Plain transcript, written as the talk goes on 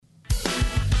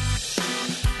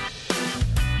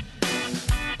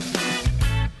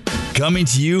Coming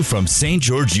to you from St.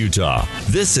 George, Utah,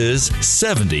 this is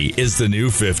 70 is the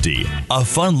New 50, a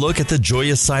fun look at the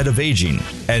joyous side of aging.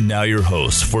 And now your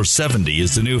host for 70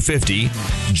 is the New 50,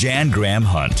 Jan Graham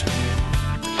Hunt.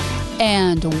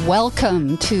 And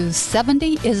welcome to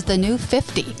 70 is the New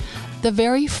 50, the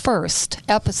very first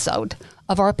episode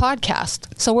of our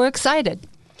podcast. So we're excited.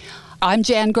 I'm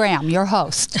Jan Graham, your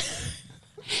host.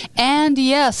 And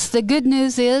yes, the good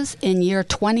news is in year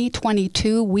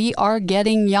 2022, we are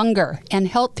getting younger and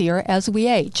healthier as we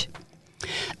age.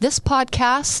 This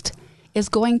podcast is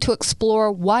going to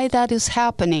explore why that is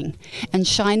happening and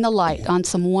shine the light on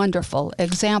some wonderful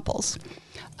examples.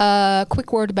 A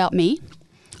quick word about me.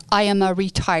 I am a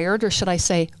retired, or should I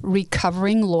say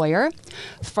recovering lawyer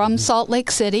from Salt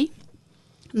Lake City.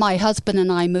 My husband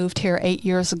and I moved here 8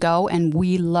 years ago, and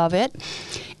we love it.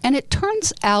 And it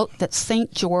turns out that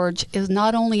St. George is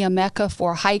not only a mecca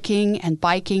for hiking and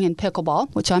biking and pickleball,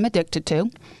 which I'm addicted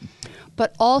to,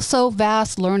 but also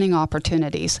vast learning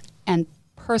opportunities and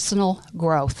personal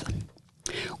growth.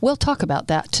 We'll talk about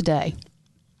that today.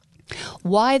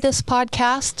 Why this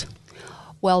podcast?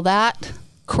 Well, that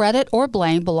credit or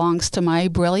blame belongs to my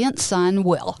brilliant son,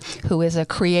 Will, who is a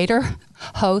creator,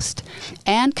 host,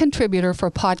 and contributor for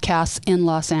podcasts in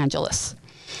Los Angeles.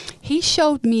 He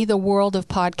showed me the world of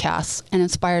podcasts and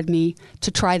inspired me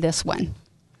to try this one.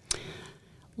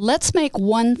 Let's make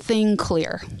one thing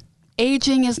clear.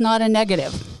 Aging is not a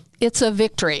negative. It's a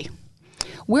victory.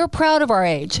 We're proud of our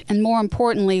age, and more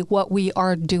importantly, what we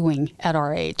are doing at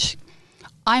our age.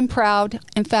 I'm proud,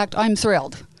 in fact, I'm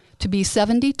thrilled to be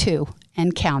 72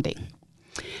 and counting.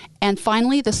 And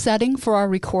finally, the setting for our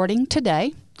recording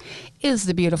today is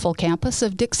the beautiful campus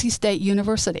of Dixie State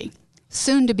University,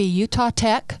 soon to be Utah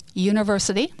Tech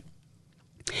University,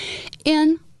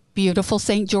 in beautiful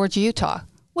St. George, Utah,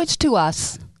 which to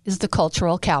us is the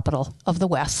cultural capital of the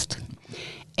West.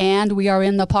 And we are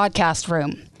in the podcast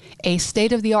room, a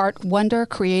state-of-the-art wonder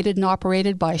created and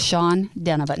operated by Sean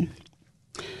Denovan.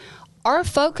 Our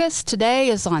focus today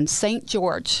is on St.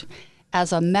 George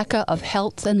as a mecca of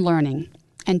health and learning,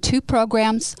 and two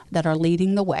programs that are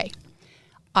leading the way.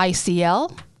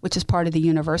 ICL, which is part of the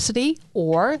university,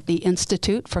 or the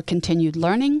Institute for Continued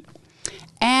Learning,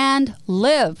 and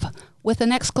LIVE, with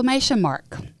an exclamation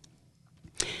mark.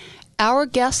 Our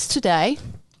guests today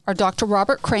are Dr.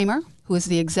 Robert Kramer, who is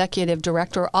the Executive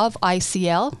Director of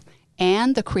ICL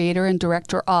and the creator and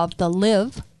director of the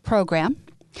LIVE program,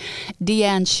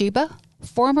 Deanne Sheba,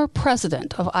 former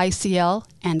president of ICL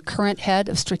and current head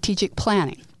of strategic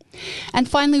planning. And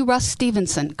finally, Russ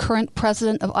Stevenson, current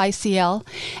president of ICL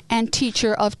and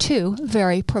teacher of two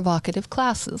very provocative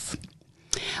classes.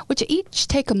 Would you each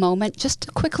take a moment just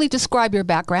to quickly describe your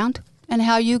background and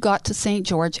how you got to St.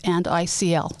 George and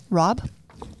ICL? Rob?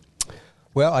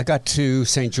 Well, I got to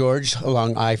St. George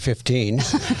along I-15.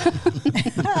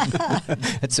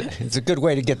 It's a good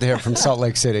way to get there from Salt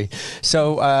Lake City.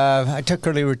 So I took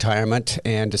early retirement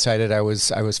and decided I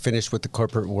was finished with the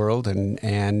corporate world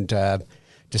and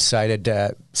decided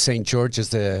St. George is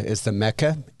the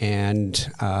mecca,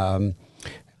 and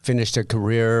finished a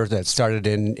career that started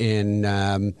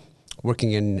in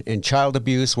working in child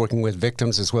abuse, working with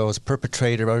victims as well as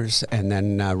perpetrators, and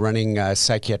then running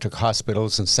psychiatric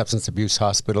hospitals and substance abuse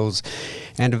hospitals,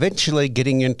 and eventually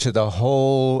getting into the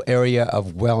whole area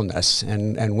of wellness.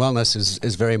 And wellness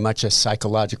is very much a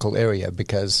psychological area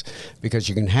because you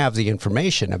can have the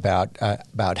information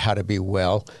about how to be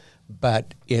well,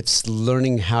 but it's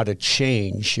learning how to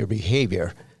change your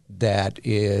behavior that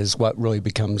is what really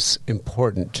becomes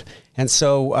important. And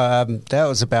so that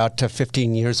was about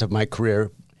 15 years of my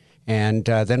career. And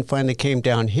then finally came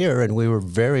down here, and we were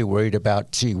very worried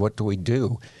about, what do we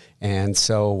do? And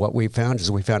so what we found is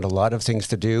we found a lot of things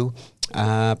to do,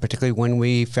 particularly when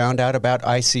we found out about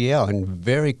ICL, and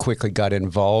very quickly got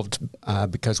involved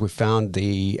because we found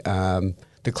the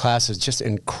classes just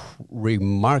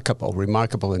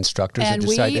remarkable instructors. And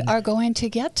we are going to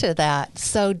get to that.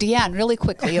 So Deanne, really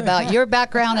quickly about your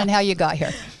background and how you got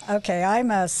here. Okay,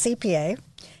 I'm a CPA,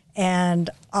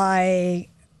 and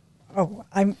so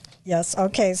I'm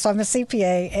a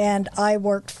CPA, and I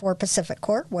worked for Pacific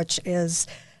Corp, which is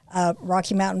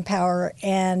Rocky Mountain Power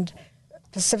and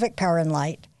Pacific Power and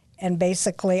Light. And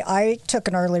basically, I took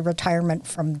an early retirement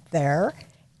from there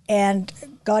and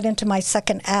got into my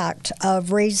second act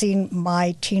of raising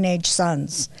my teenage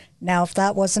sons. Now, if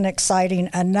that wasn't exciting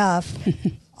enough,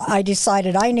 I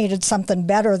decided I needed something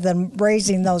better than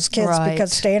raising those kids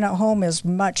because staying at home is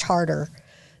much harder.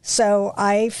 So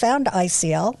I found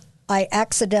ICL. I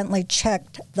accidentally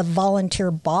checked the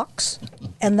volunteer box,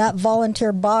 and that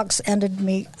volunteer box ended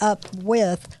me up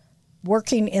with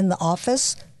working in the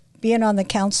office, being on the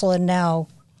council and now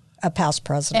a past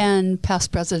president.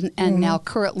 And now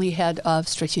currently head of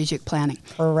strategic planning.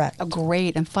 Correct. Oh,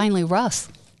 great. And finally, Russ.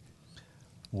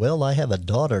 Well, I have a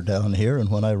daughter down here, and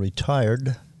when I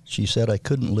retired, she said I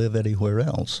couldn't live anywhere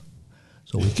else.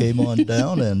 So we came on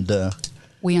down and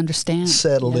we understand.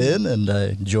 Settled in, and I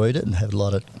enjoyed it and had a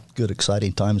lot of good,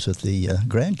 exciting times with the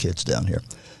grandkids down here.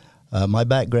 My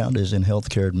background is in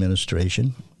healthcare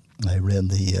administration. I ran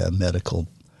the medical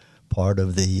part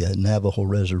of the Navajo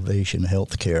Reservation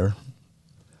healthcare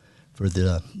for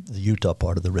the Utah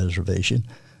part of the reservation.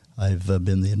 I've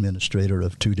been the administrator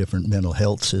of 2 different mental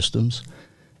health systems,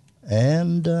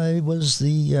 and I was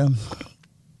the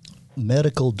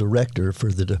medical director for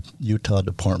the Utah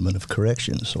Department of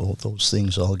Corrections. So those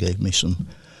things all gave me some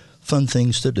fun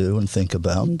things to do and think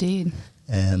about. Indeed.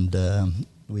 And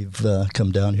we've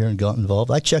come down here and got involved.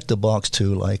 I checked the box,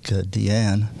 too, like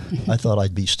Deanne. I thought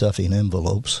I'd be stuffing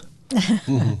envelopes.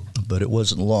 But it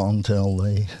wasn't long till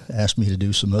they asked me to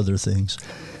do some other things.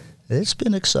 It's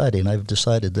been exciting. I've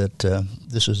decided that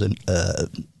this is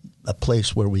a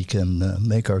place where we can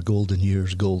make our golden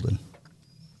years golden.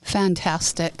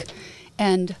 Fantastic.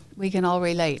 And we can all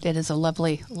relate. It is a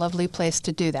lovely, lovely place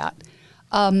to do that.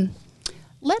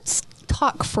 Let's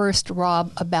talk first,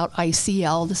 Rob, about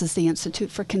ICL. This is the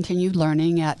Institute for Continued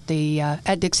Learning at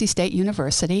Dixie State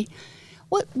University.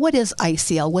 What is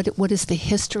ICL? What is the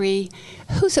history?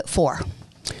 Who's it for?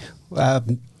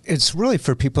 It's really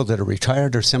for people that are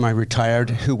retired or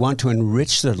semi-retired who want to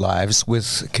enrich their lives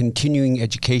with continuing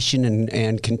education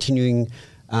and continuing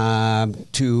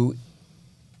to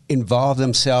involve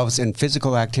themselves in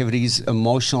physical activities,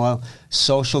 emotional,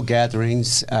 social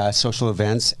gatherings, social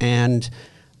events, and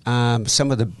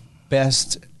some of the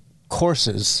best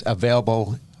courses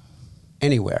available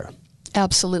anywhere.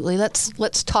 Absolutely.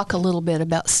 Let's talk a little bit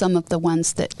about some of the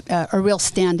ones that are real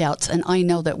standouts. And I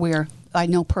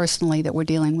know personally that we're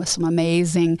dealing with some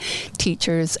amazing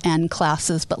teachers and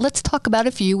classes. But let's talk about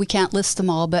a few. We can't list them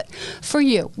all, but for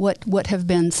you, what have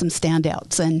been some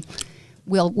standouts? And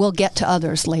we'll get to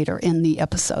others later in the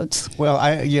episodes. Well,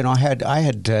 I had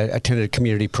attended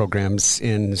community programs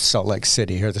in Salt Lake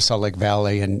City or the Salt Lake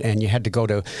Valley, and you had to go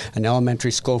to an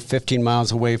elementary school 15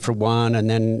 miles away for one, and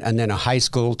then a high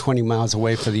school 20 miles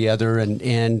away for the other,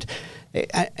 and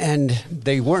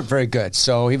they weren't very good.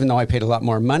 So even though I paid a lot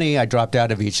more money, I dropped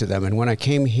out of each of them. And when I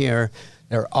came here,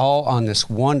 they're all on this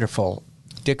wonderful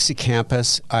Dixie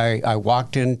campus. I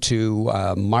walked into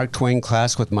Mark Twain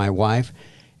class with my wife,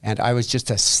 and I was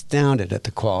just astounded at the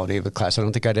quality of the class. I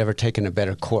don't think I'd ever taken a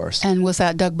better course. And was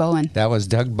that Doug Bowen? That was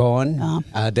Doug Bowen.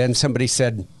 Oh. Then somebody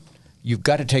said, "You've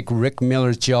got to take Rick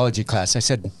Miller's geology class." I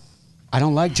said, "I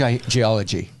don't like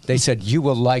geology." They said, "You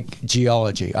will like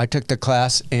geology." I took the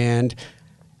class and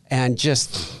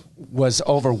just was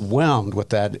overwhelmed with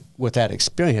that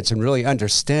experience and really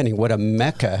understanding what a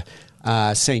mecca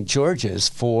St. George is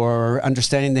for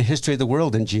understanding the history of the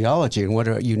world in geology and what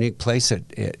a unique place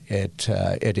it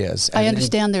is. I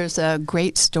understand there's a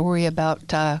great story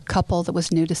about a couple that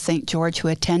was new to St. George who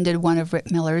attended one of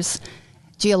Rick Miller's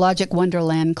Geologic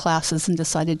Wonderland classes and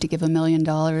decided to give $1 million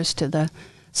to the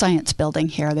science building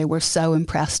here. They were so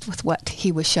impressed with what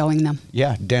he was showing them.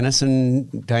 Yeah, Dennis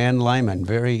and Diane Lyman,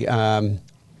 very.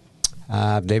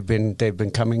 They've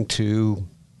been coming to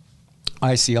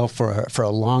ICL for a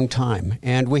long time,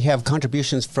 and we have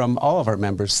contributions from all of our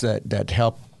members that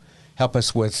help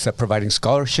us with providing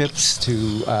scholarships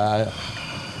to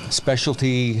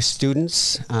specialty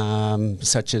students,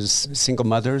 such as single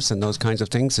mothers and those kinds of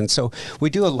things. And so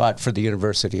we do a lot for the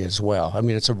university as well. I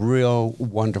mean, it's a real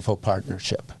wonderful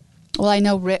partnership. Well, I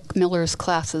know Rick Miller's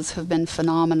classes have been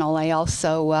phenomenal. I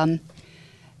also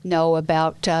know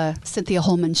about Cynthia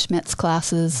Holman-Schmidt's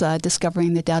classes,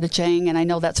 Discovering the Tao Te Ching, and I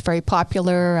know that's very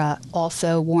popular.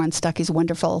 Also, Warren Stuckey's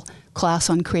wonderful class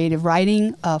on creative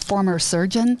writing, a former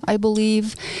surgeon, I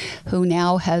believe, who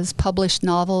now has published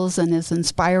novels and is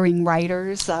inspiring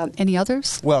writers. Any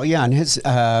others? Well, yeah, and his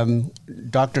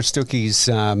Dr. Stuckey's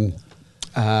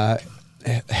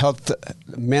health,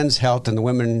 men's health, and the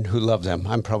women who love them.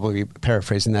 I'm probably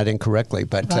paraphrasing that incorrectly,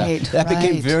 but that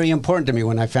became very important to me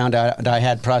when I found out that I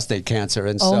had prostate cancer,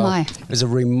 and so it was a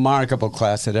remarkable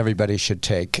class that everybody should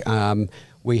take.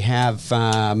 We have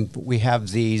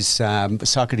these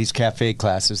Socrates Cafe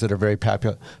classes that are very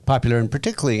popular and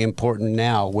particularly important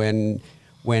now when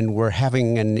we're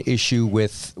having an issue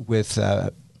with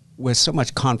so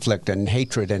much conflict and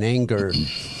hatred and anger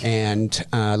and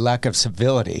lack of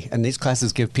civility. And these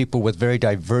classes give people with very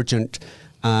divergent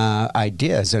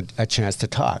ideas a chance to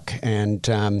talk.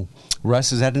 And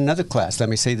Russ is at another class. Let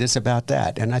me say this about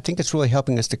that. And I think it's really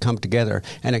helping us to come together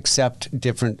and accept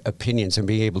different opinions and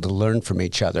be able to learn from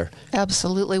each other.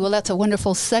 Absolutely. Well, that's a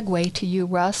wonderful segue to you,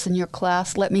 Russ, and your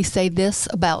class. Let me say this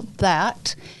about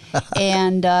that.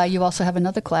 And you also have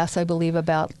another class, I believe,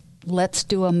 about let's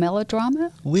do a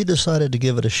melodrama. We decided to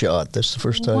give it a shot. That's the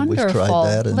first time Wonderful. we've tried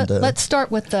that. And let's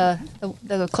start with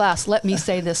the class. Let me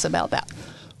say this about that.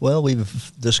 Well,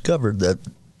 we've discovered that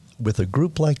with a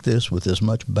group like this, with as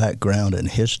much background and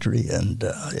history and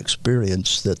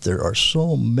experience, that there are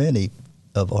so many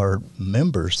of our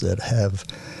members that have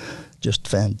just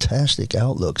fantastic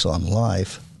outlooks on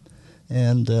life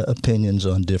and opinions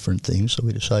on different things. So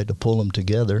we decided to pull them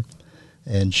together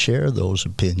and share those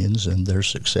opinions and their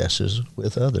successes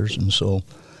with others. And so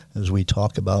as we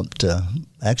talk about,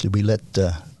 actually we let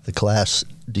the class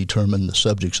determine the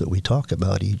subjects that we talk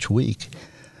about each week.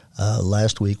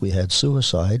 Last week we had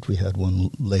suicide. We had one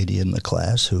lady in the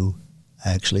class who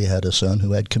actually had a son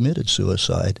who had committed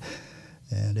suicide.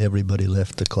 And everybody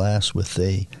left the class with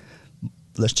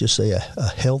let's just say, a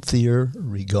healthier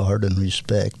regard and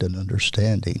respect and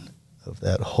understanding of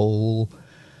that whole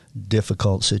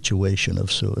difficult situation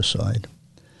of suicide.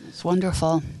 It's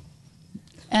wonderful.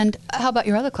 And how about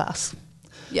your other class?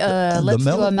 Let's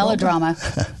do a melodrama.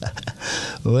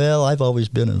 Well, I've always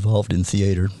been involved in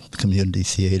theater, community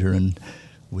theater, and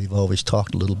we've always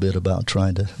talked a little bit about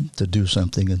trying to do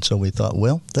something. And so we thought,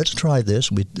 well, let's try this.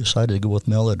 We decided to go with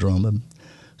melodrama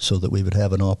so that we would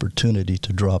have an opportunity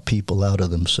to draw people out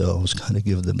of themselves, kind of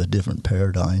give them a different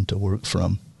paradigm to work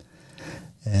from,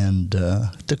 and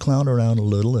to clown around a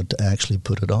little and to actually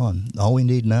put it on. All we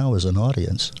need now is an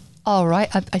audience. All right.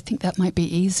 I think that might be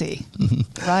easy.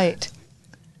 Right.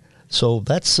 So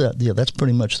that's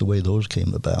pretty much the way those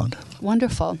came about.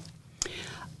 Wonderful.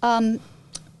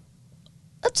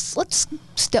 Let's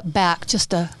step back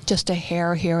just a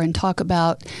hair here and talk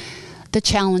about the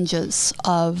challenges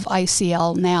of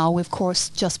ICL now. We've, of course,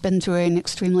 just been through an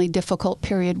extremely difficult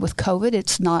period with COVID.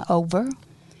 It's not over.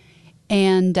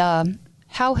 And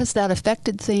how has that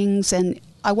affected things? And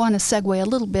I want to segue a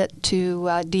little bit to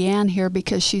Deanne here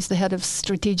because she's the head of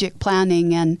strategic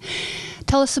planning. And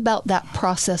tell us about that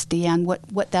process, Deanne,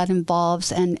 what that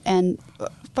involves. And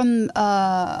from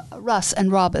Russ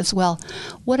and Rob as well,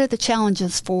 what are the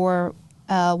challenges for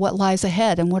what lies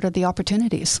ahead and what are the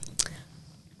opportunities?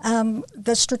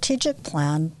 The strategic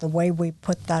plan, the way we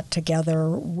put that together,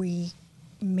 we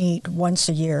meet once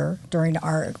a year during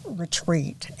our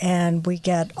retreat, and we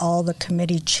get all the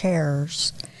committee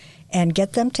chairs and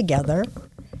get them together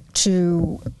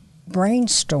to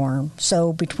brainstorm.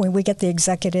 So we get the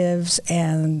executives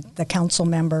and the council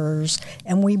members,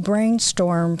 and we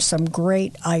brainstorm some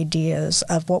great ideas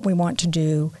of what we want to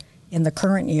do in the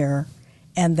current year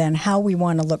and then how we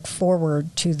want to look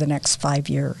forward to the next 5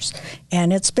 years.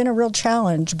 And it's been a real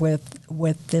challenge with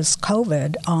this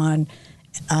COVID on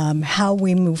how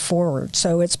we move forward.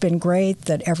 So it's been great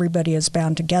that everybody is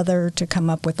bound together to come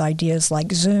up with ideas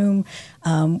like Zoom.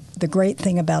 The great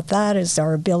thing about that is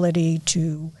our ability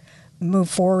to move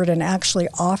forward and actually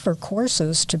offer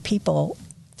courses to people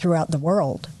throughout the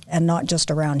world and not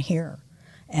just around here.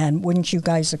 And wouldn't you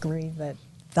guys agree that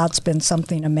that's been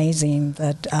something amazing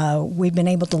that we've been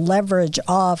able to leverage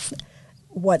off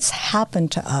what's happened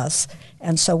to us?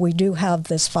 And so we do have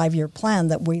this 5-year plan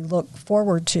that we look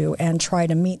forward to and try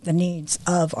to meet the needs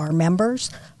of our members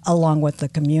along with the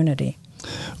community.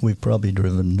 We've probably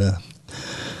driven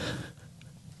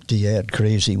Deanne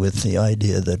crazy with the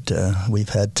idea that we've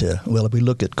had to, well, if we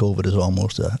look at COVID as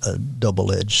almost a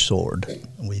double-edged sword.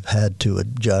 We've had to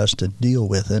adjust and deal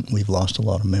with it. We've lost a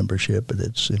lot of membership, but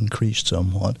it's increased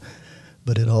somewhat.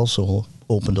 But it also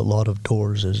opened a lot of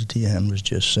doors, as Deanne was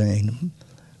just saying.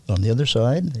 On the other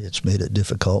side, it's made it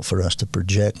difficult for us to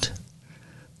project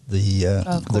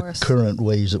the current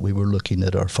ways that we were looking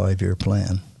at our 5-year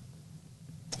plan.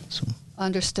 So.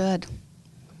 Understood.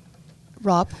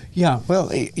 Rob? Yeah, well,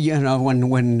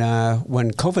 when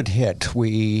COVID hit,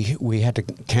 we had to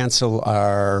cancel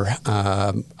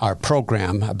our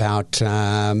program about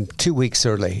 2 weeks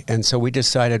early, and so we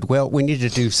decided, well, we need to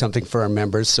do something for our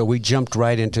members. So we jumped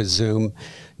right into Zoom,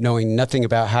 knowing nothing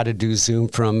about how to do Zoom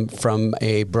from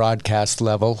a broadcast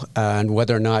level, and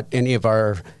whether or not any of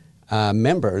our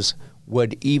members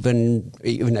would even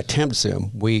attempt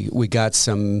Zoom. We got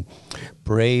some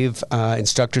brave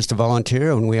instructors to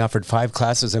volunteer, and we offered 5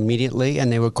 classes immediately, and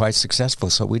they were quite successful.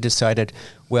 So we decided,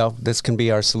 well, this can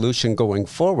be our solution going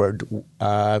forward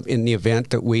in the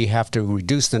event that we have to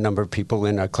reduce the number of people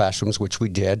in our classrooms, which we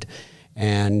did,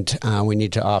 and we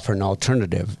need to offer an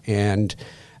alternative. And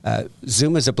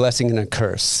Zoom is a blessing and a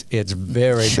curse. It's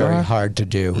very, very hard to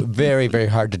do. Very, very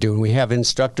hard to do. And we have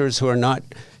instructors who are not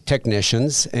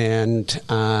technicians, and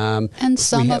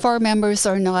some of our members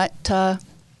are not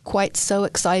quite so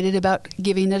excited about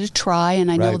giving it a try,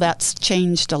 and I know that's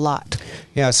changed a lot.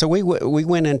 Yeah, so we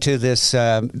went into this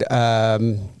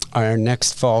our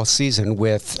next fall season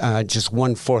with just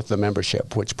 1/4 of the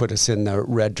membership, which put us in the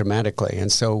red dramatically,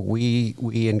 and so we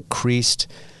increased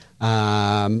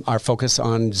our focus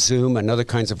on Zoom and other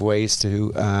kinds of ways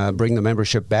to bring the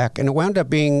membership back, and it wound up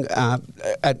being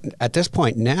at this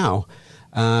point now.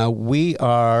 We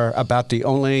are about the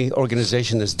only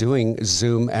organization that's doing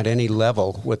Zoom at any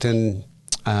level within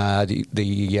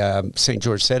the St.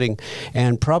 George setting,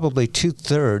 and probably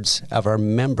 2/3 of our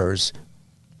members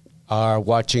are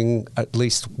watching at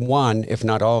least one, if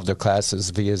not all, of their classes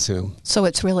via Zoom. So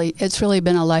it's really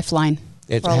been a lifeline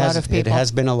for a lot of people. It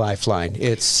has been a lifeline.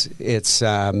 It's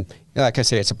like I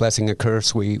say, it's a blessing and a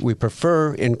curse. We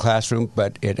prefer in classroom,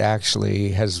 but it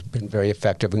actually has been very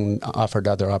effective and offered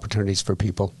other opportunities for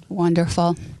people.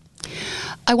 Wonderful.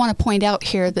 I want to point out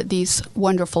here that these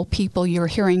wonderful people you're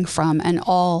hearing from and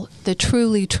all the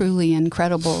truly, truly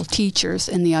incredible teachers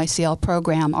in the ICL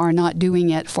program are not doing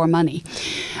it for money.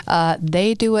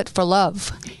 They do it for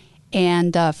love.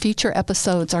 And future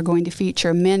episodes are going to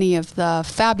feature many of the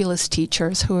fabulous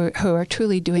teachers who are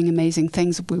truly doing amazing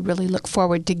things. We really look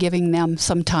forward to giving them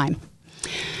some time.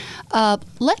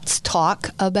 Let's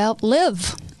talk about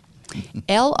LIVE.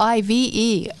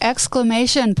 LIVE,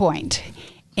 exclamation point.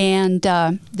 And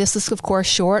this is, of course,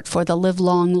 short for the Live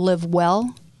Long, Live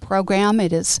Well program.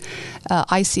 It is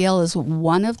ICL is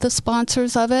one of the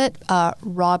sponsors of it.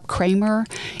 Rob Kramer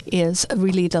is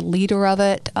really the leader of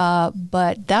it,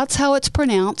 but that's how it's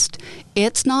pronounced.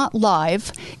 It's not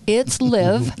live. It's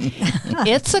live.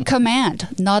 It's a command,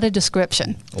 not a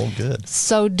description. Oh, good.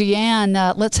 So,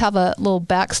 Deanne, let's have a little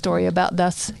backstory about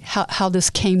this, how this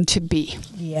came to be.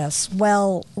 Yes.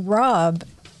 Well, Rob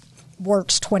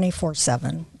works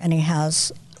 24/7, and he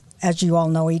has, as you all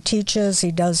know, he teaches,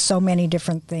 he does so many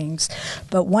different things.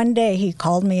 But one day he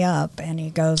called me up and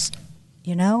he goes,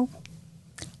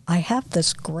 I have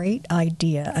this great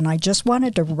idea and I just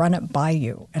wanted to run it by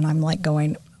you. And I'm like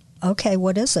going, okay,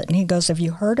 what is it? And he goes, have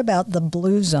you heard about the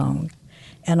Blue Zone?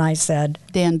 And I said,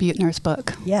 Dan Buettner's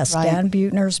book. Yes, right. Dan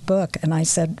Buettner's book. And I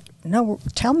said, no,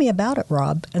 tell me about it,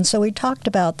 Rob. And so we talked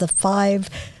about the 5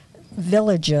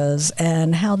 villages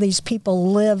and how these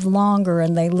people live longer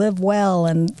and they live well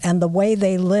and the way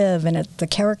they live and the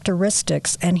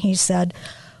characteristics. And he said,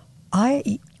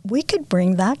 we could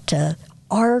bring that to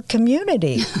our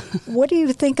community. What do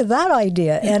you think of that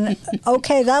idea? And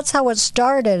okay, that's how it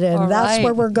started, and that's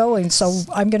where we're going. So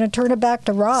I'm going to turn it back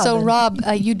to Rob. So Rob,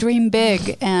 you dream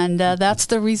big, and that's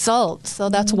the result. So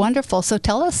that's wonderful. So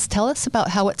tell us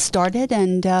about how it started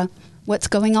and what's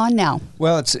going on now?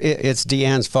 Well, it's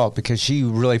Deanne's fault because she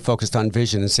really focused on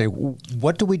vision and say,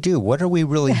 what do we do? What are we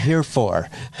really here for?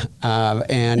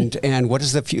 And what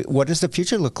does the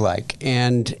future look like?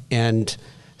 And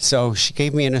so she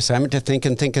gave me an assignment to think,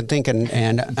 and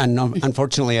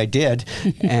unfortunately I did.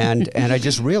 And I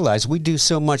just realized we do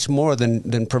so much more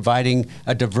than providing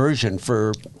a diversion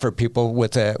for people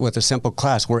with a simple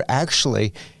class. We're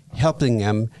actually helping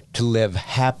them to live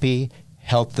happy,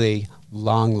 healthy,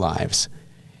 long lives.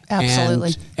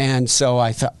 Absolutely. And so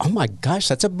I thought, oh my gosh,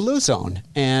 that's a Blue Zone.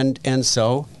 And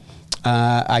so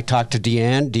I talked to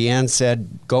Deanne. Deanne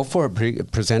said, go for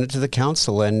it, present it to the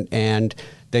council, and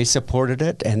they supported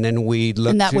it. And then we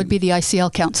looked. And that would be the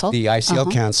ICL Council. The ICL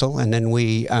Council. And then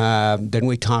we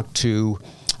talked to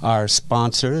our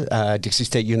sponsor, Dixie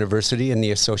State University, and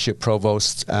the Associate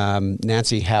Provost,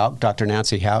 Nancy Houck, Dr.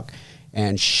 Nancy Houck.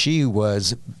 And she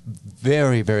was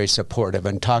very, very supportive,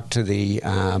 and talked to the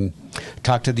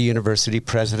university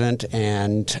president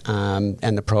and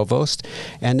the provost,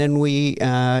 and then we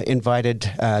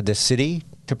invited the city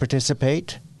to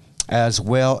participate, as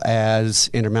well as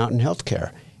Intermountain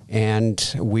Healthcare,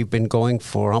 and we've been going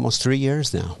for almost 3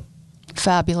 years now.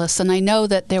 Fabulous. And I know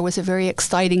that there was a very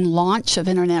exciting launch of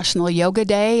International Yoga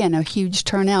Day and a huge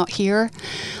turnout here.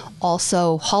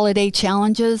 Also, holiday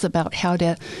challenges about how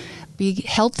to be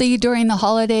healthy during the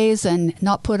holidays and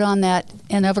not put on that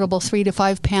inevitable 3 to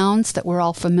 5 pounds that we're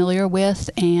all familiar with.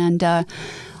 And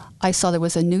I saw there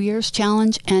was a New Year's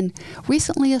challenge and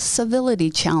recently a civility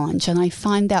challenge, and I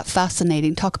find that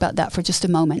fascinating. Talk about that for just a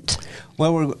moment.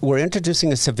 Well, we're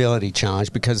introducing a civility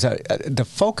challenge because the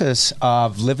focus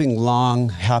of living long,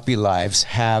 happy lives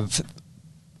have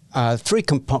 3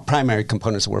 primary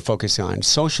components that we're focusing on: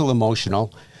 social,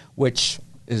 emotional, which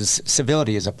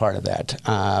civility is a part of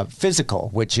that. Physical,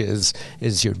 which is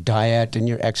your diet and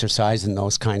your exercise and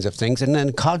those kinds of things. And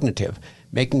then cognitive,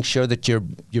 making sure that your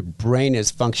brain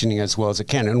is functioning as well as it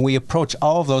can. And we approach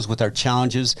all of those with our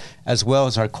challenges as well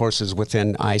as our courses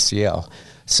within ICL.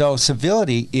 So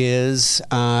civility is,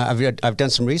 I've done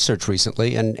some research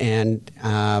recently, and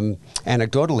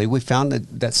anecdotally, we found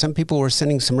that some people were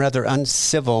sending some rather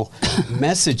uncivil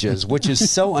messages, which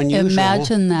is so unusual.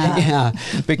 Imagine that. Yeah,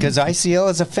 because ICL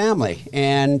is a family,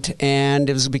 and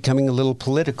it was becoming a little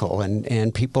political,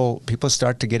 and people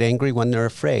start to get angry when they're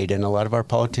afraid, and a lot of our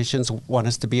politicians want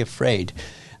us to be afraid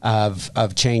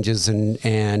of changes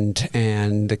and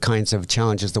the kinds of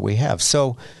challenges that we have.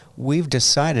 So we've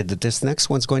decided that this next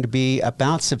one's going to be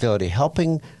about civility,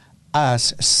 helping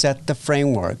us set the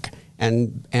framework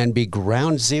and be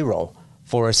ground zero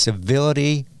for a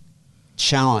civility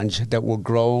challenge that will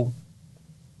grow,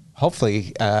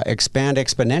 hopefully expand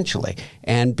exponentially,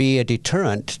 and be a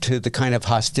deterrent to the kind of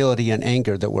hostility and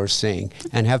anger that we're seeing,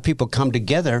 and have people come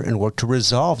together and work to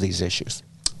resolve these issues.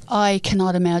 I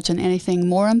cannot imagine anything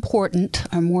more important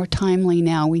or more timely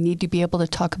now. We need to be able to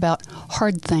talk about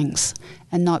hard things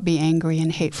and not be angry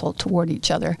and hateful toward each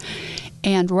other.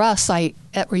 And Russ, it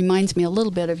reminds me a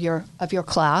little bit of your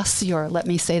class. Let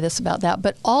me say this about that,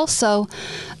 but also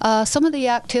some of the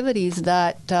activities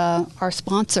that are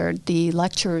sponsored, the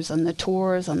lectures and the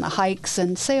tours and the hikes.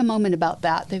 And say a moment about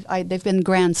that. They've been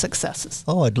grand successes.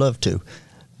 Oh, I'd love to.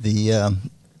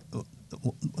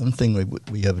 One thing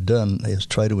we have done is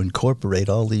try to incorporate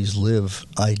all these live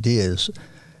ideas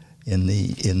in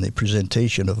the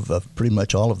presentation of pretty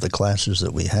much all of the classes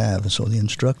that we have. And so the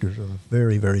instructors are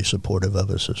very, very supportive of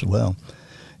us as well.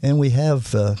 And we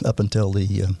have, up until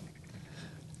the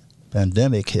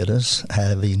pandemic hit us,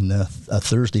 having a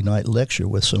Thursday night lecture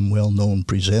with some well-known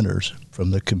presenters from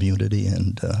the community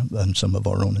and some of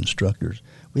our own instructors.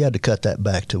 We had to cut that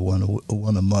back to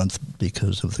one a month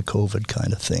because of the COVID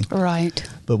kind of thing. Right.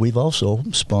 But we've also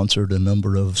sponsored a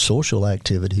number of social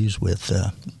activities with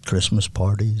Christmas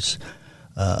parties.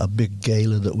 A big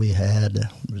gala that we had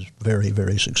was very,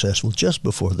 very successful just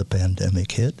before the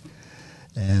pandemic hit.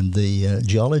 And the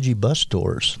geology bus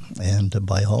tours and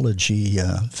biology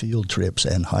field trips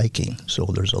and hiking. So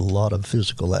there's a lot of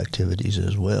physical activities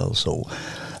as well. So,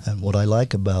 and what I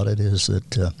like about it is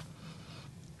that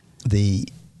the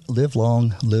Live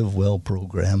Long, Live Well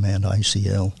program and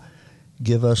ICL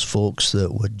give us folks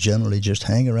that would generally just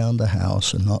hang around the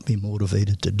house and not be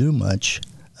motivated to do much,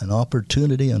 an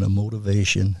opportunity and a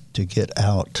motivation to get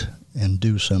out and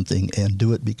do something, and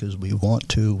do it because we want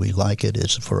to, we like it,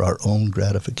 it's for our own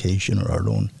gratification or our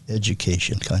own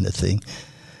education kind of thing.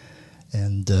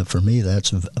 And for me,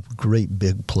 that's a great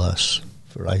big plus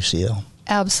for ICL.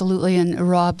 Absolutely. And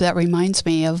Rob, that reminds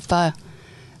me of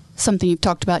something you've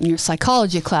talked about in your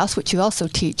psychology class, which you also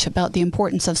teach, about the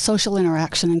importance of social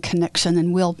interaction and connection.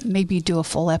 And we'll maybe do a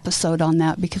full episode on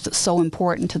that because it's so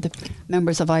important to the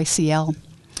members of ICL.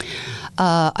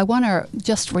 I want to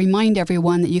just remind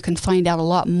everyone that you can find out a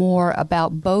lot more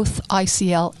about both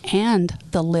ICL and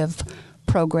the LIVE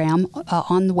program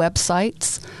on the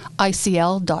websites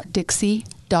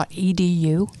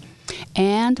icl.dixie.edu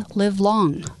and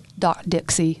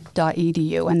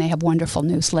livelong.dixie.edu, and they have wonderful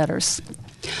newsletters.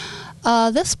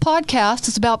 This podcast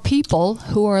is about people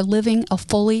who are living a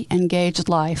fully engaged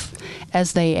life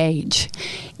as they age.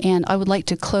 And I would like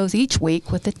to close each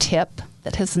week with a tip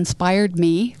that has inspired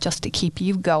me just to keep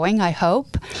you going, I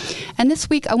hope. And this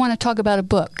week I want to talk about a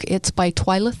book. It's by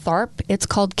Twyla Tharp. It's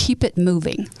called Keep It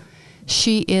Moving.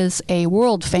 She is a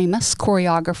world-famous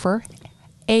choreographer,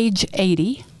 age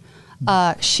 80.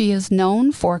 She is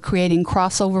known for creating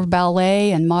crossover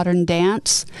ballet and modern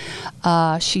dance.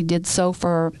 She did so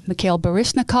for Mikhail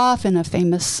Baryshnikov in a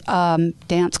famous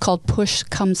dance called Push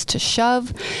Comes to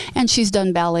Shove. And she's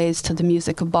done ballets to the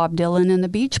music of Bob Dylan and the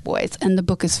Beach Boys. And the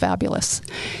book is fabulous.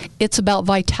 It's about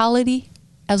vitality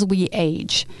as we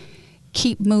age.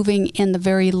 Keep moving in the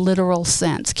very literal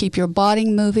sense. Keep your body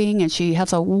moving. And she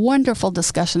has a wonderful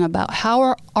discussion about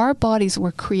how our bodies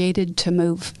were created to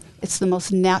move. It's the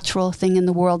most natural thing in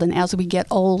the world. And as we get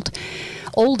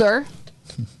older,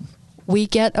 we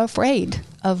get afraid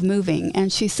of moving.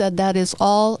 And she said that is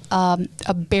all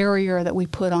a barrier that we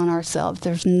put on ourselves.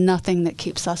 There's nothing that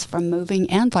keeps us from moving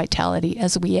and vitality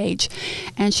as we age.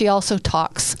 And she also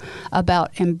talks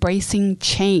about embracing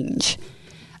change.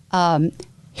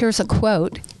 Here's a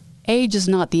quote: "Age is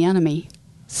not the enemy.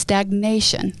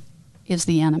 Stagnation is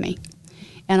the enemy."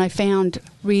 And I found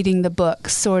reading the book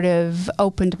sort of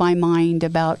opened my mind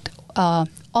about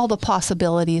all the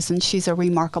possibilities, and she's a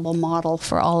remarkable model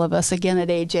for all of us. Again, at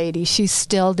age 80, she's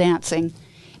still dancing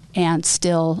and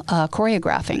still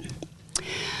choreographing.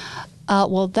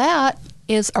 Well, that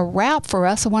is a wrap for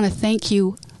us. I want to thank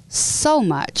you so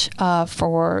much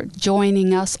for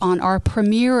joining us on our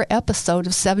premiere episode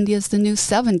of 70 is the New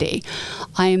 70.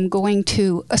 I am going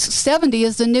to... 70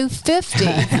 is the New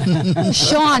 50.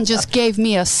 Sean just gave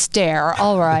me a stare.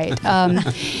 All right.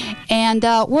 And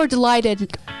we're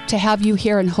delighted to have you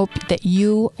here and hope that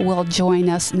you will join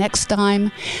us next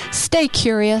time. Stay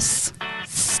curious.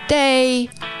 Stay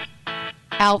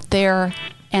out there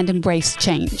and embrace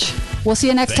change. We'll see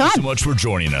you next time. Thanks so much for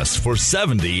joining us for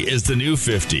 70 is the New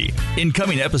 50. In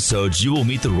coming episodes, you will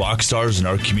meet the rock stars in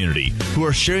our community who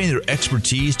are sharing their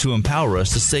expertise to empower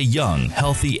us to stay young,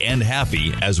 healthy, and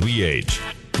happy as we age.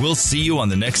 We'll see you on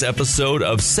the next episode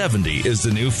of 70 is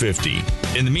the New 50.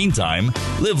 In the meantime,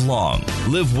 live long,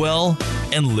 live well,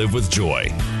 and live with joy.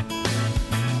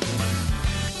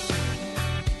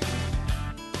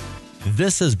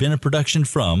 This has been a production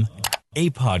from a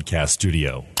podcast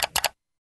studio.